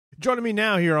Joining me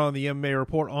now here on the MMA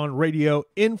Report on Radio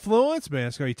Influence, man,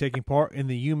 it's going to be taking part in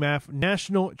the UMMAF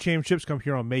National Championships come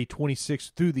here on May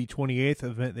 26th through the 28th,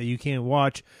 event that you can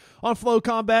watch on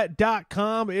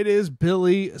flowcombat.com. It is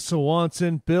Billy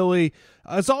Swanson. Billy,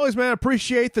 as always, man,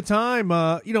 appreciate the time.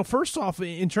 First off,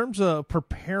 in terms of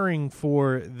preparing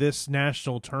for this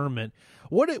national tournament,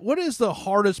 what is the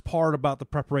hardest part about the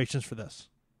preparations for this?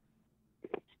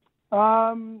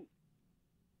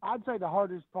 I'd say the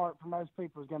hardest part for most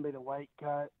people is going to be the weight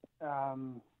cut. A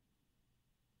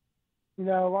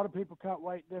lot of people cut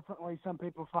weight differently. Some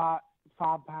people fight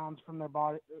 5 pounds from their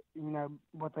body,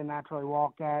 what they naturally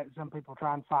walk at. Some people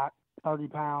try and fight 30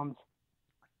 pounds.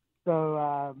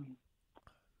 So,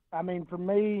 for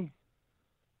me,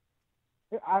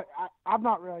 I've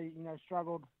not really,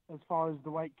 struggled as far as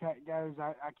the weight cut goes.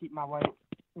 I keep my weight,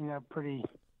 pretty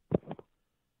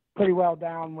well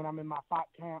down when I'm in my fight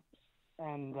camps.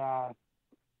 And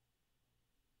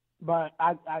but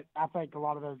I think a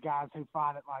lot of those guys who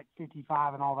fight at like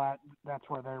 55 and all that, that's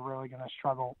where they're really going to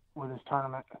struggle with this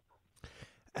tournament.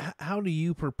 How do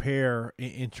you prepare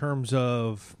in terms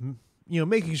of,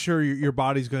 making sure your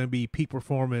body's going to be peak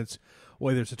performance,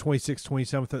 whether it's the 26th,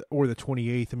 27th, or the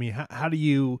 28th? I mean, how do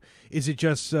you, is it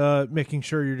just making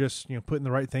sure you're just, putting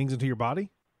the right things into your body?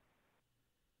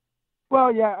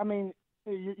 Well, yeah,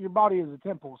 your body is a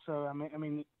temple. So,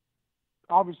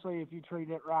 obviously, if you treat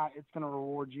it right, it's going to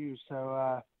reward you.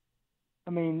 So,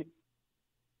 eating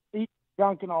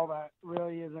junk and all that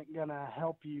really isn't going to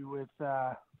help you with.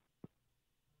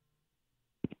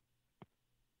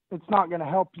 It's not going to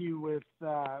help you with,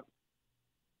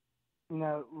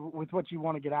 with what you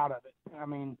want to get out of it.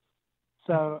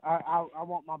 So I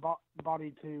want my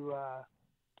body to,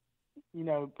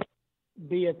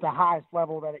 be at the highest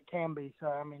level that it can be.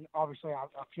 So, obviously, I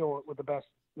fuel it with the best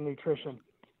nutrition.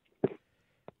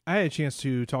 I had a chance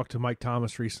to talk to Mike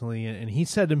Thomas recently, and he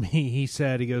said to me, he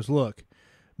goes, look,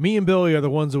 me and Billy are the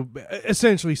ones who,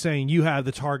 essentially saying you have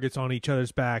the targets on each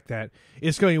other's back, that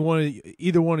it's going to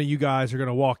either one of you guys are going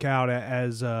to walk out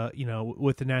as,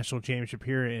 with the national championship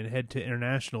here and head to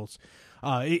internationals.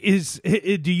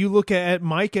 Do you look at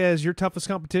Mike as your toughest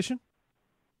competition?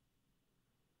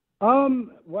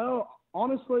 Well,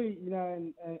 honestly,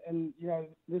 and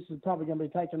this is probably going to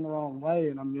be taken the wrong way,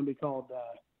 and I'm going to be called,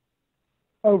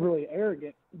 overly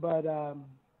arrogant, but I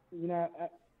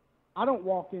don't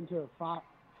walk into a fight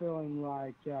feeling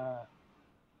like the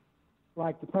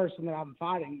person that I'm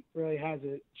fighting really has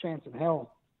a chance in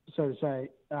hell, so to say.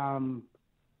 I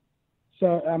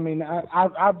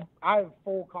have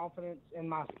full confidence in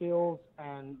my skills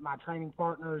and my training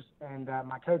partners and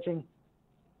my coaching.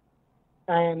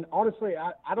 And honestly,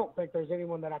 I don't think there's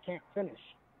anyone that I can't finish.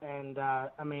 And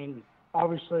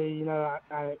obviously,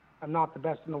 I'm not the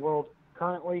best in the world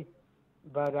currently,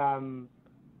 but I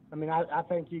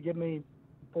think you give me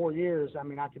 4 years, I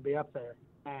could be up there.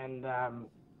 And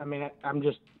I'm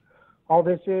just, all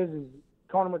this is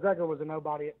Conor McGregor was a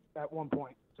nobody at one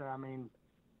point. So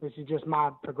this is just my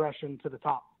progression to the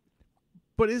top.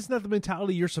 But isn't that the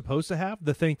mentality you're supposed to have,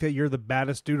 to think that you're the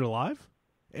baddest dude alive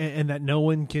and that no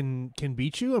one can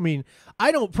beat you?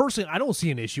 I don't see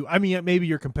an issue. Maybe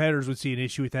your competitors would see an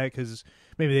issue with that because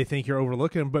maybe they think you're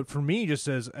overlooking them. But for me, just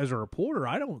as a reporter,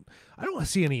 I don't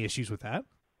see any issues with that.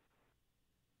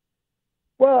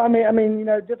 Well,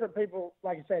 different people,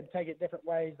 like I said, take it different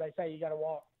ways. They say you got to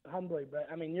walk humbly, but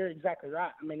you're exactly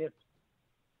right.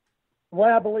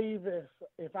 I believe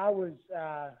if I was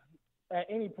at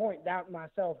any point doubting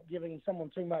myself, giving someone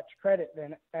too much credit,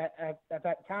 then at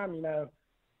that time,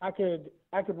 I could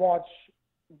watch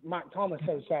Mike Thomas,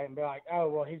 so to say, and be like, oh,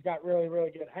 well, he's got really, really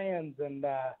good hands, and,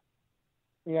 I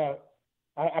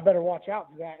better watch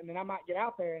out for that. And then I might get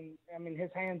out there, and, his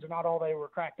hands are not all they were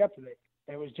cracked up to be.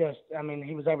 It was just,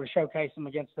 he was able to showcase them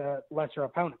against a lesser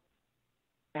opponent.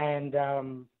 And I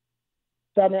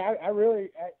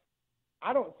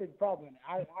don't see the problem in it.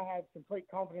 I have complete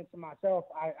confidence in myself.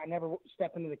 I never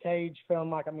step into the cage feeling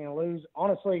like I'm going to lose.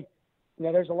 Honestly,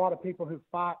 there's a lot of people who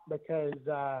fight because,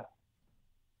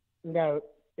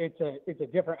 it's a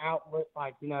different outlet.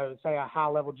 Like, say a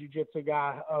high-level jiu-jitsu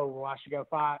guy, oh, well, I should go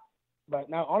fight. But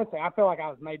no, honestly, I feel like I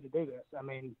was made to do this.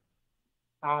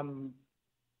 I'm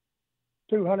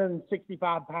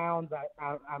 265 pounds.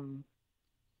 I'm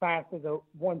fast as a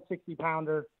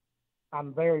 160-pounder.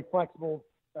 I'm very flexible.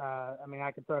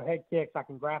 I can throw head kicks. I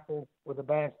can grapple with the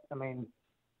best.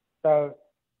 So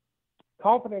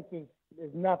confidence is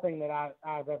nothing that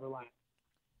I've ever lacked.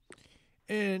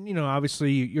 And,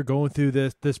 obviously you're going through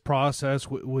this process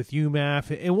with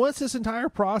UMMAF. And once this entire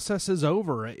process is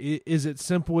over, is it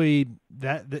simply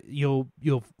that you'll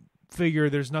figure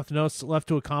there's nothing else left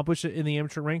to accomplish in the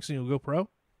amateur ranks and you'll go pro?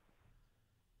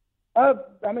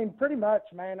 I mean, pretty much,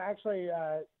 man. Actually,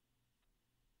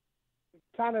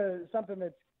 kind of something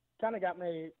that's kind of got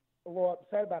me a little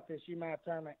upset about this UMAF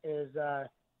tournament is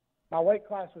my weight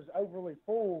class was overly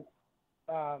full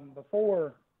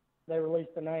before they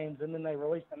released the names, and then they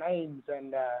released the names,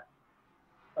 and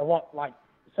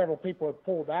several people have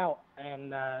pulled out.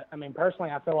 And I mean,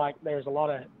 personally, I feel like there's a lot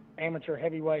of amateur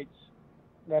heavyweights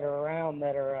that are around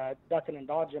that are ducking and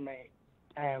dodging me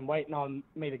and waiting on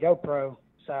me to go pro.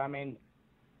 So, I mean,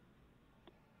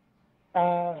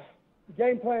 the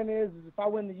game plan is if I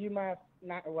win the UMAF,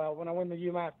 when I win the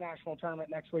UMMAF National Tournament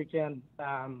next weekend,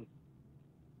 I'm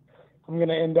going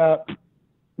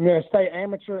to stay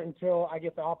amateur until I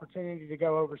get the opportunity to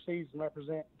go overseas and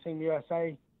represent Team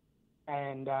USA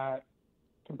and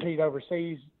compete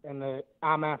overseas in the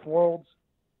UMMAF Worlds.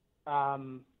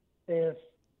 If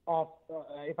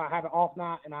I have an off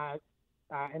night and I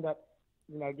end up,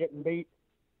 getting beat,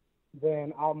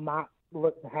 then I might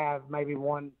look to have maybe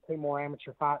 1-2 more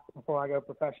amateur fights before I go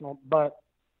professional. But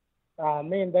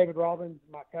me and David Robbins,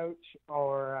 my coach,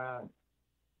 are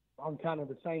on kind of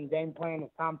the same game plan and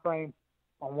time frame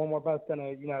on when we're both going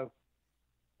to,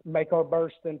 make our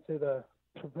burst into the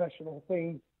professional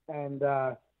scene. And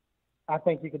I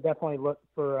think you could definitely look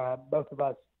for both of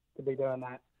us to be doing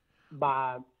that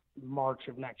by March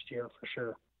of next year for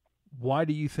sure. Why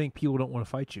do you think people don't want to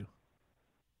fight you?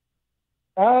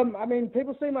 I mean,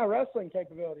 people see my wrestling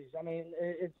capabilities. I mean,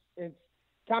 it's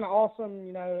kind of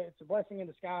awesome. It's a blessing in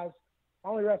disguise. I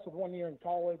only wrestled 1 year in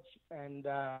college, and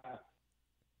I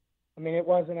mean, it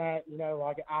wasn't at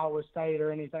like Iowa State or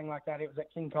anything like that. It was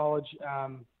at King College,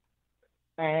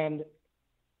 and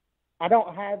I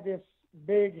don't have this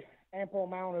big ample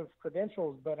amount of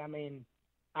credentials, but I mean,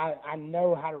 I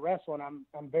know how to wrestle, and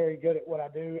I'm very good at what I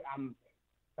do. I'm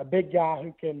a big guy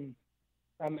who can.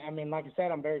 I mean, like I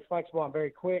said, I'm very flexible. I'm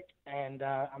very quick, and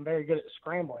I'm very good at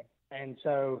scrambling. And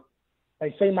so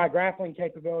they see my grappling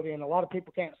capability, and a lot of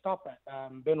people can't stop that.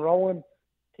 Ben Rowland,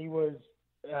 he was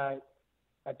a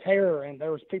terror, and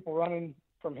there was people running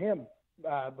from him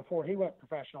before he went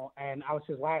professional. And I was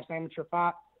his last amateur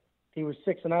fight. He was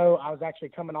 6-0. I was actually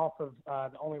coming off of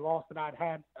the only loss that I'd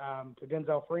had to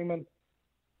Denzel Freeman.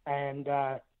 And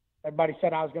everybody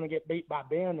said I was going to get beat by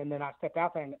Ben, and then I stepped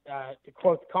out there and to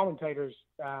quote the commentators,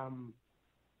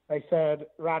 they said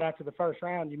right after the first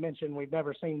round, you mentioned we've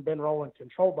never seen Ben Rowland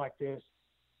controlled like this,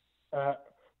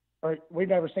 or we've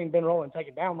never seen Ben Rowland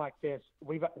taken down like this.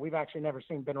 We've actually never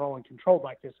seen Ben Rowland controlled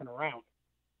like this in a round.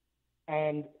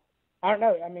 And I don't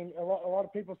know. I mean, a lot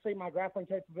of people see my grappling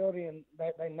capability, and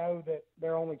they know that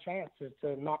their only chance is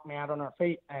to knock me out on our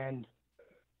feet. And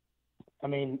I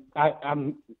mean,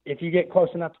 I'm if you get close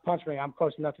enough to punch me, I'm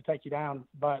close enough to take you down.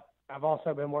 But I've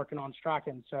also been working on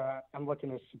striking, so I'm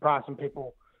looking to surprise some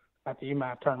people at the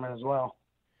UMMAF tournament as well.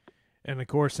 And, of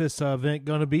course, this event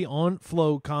going to be on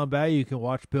Flow Combat. You can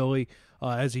watch Billy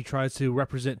as he tries to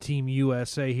represent Team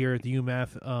USA here at the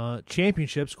UMMAF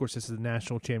Championships. Of course, this is the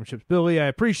National Championships. Billy, I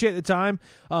appreciate the time.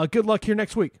 Good luck here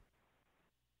next week.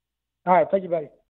 All right. Thank you, buddy.